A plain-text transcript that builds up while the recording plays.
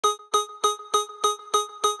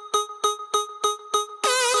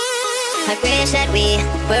I wish that we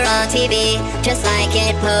were on TV, just like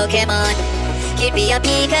in Pokemon. You'd be a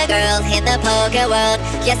PikaGirl in the Poke world.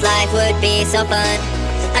 Yes, life would be so fun.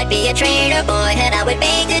 I'd be a trainer boy and I would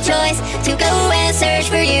make the choice to go and search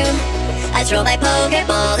for you. I'd throw my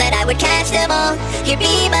Pokeball and I would catch them all. You'd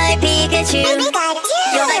be my Pikachu.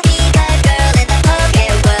 You're my PikaGirl in the Poke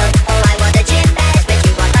world. Oh, I want the gym badge, but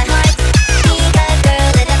you want my heart.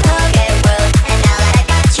 PikaGirl in the Poke world, and now that I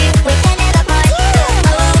got you, we can never part. The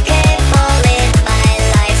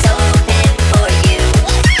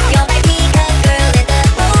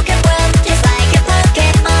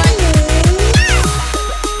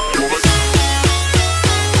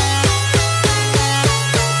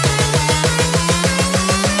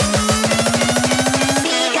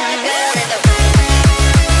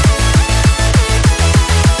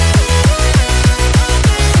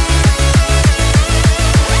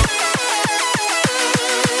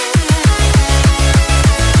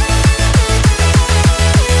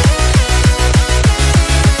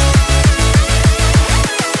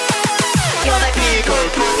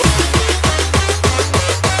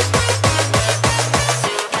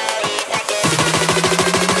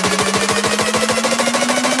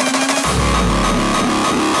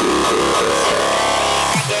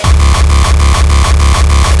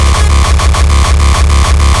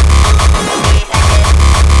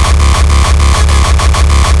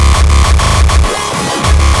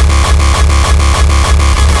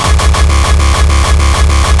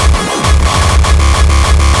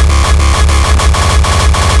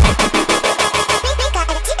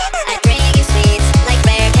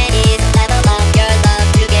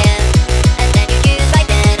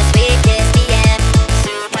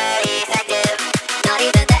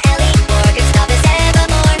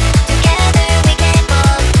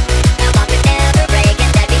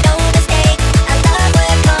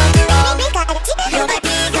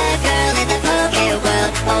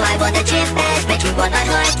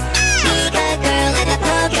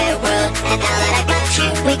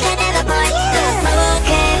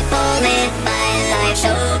Pokeball in my life's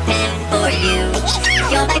open for you.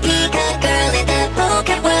 You're my PikaGirl in the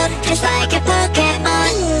Poke world, just like a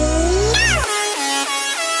Pokemon.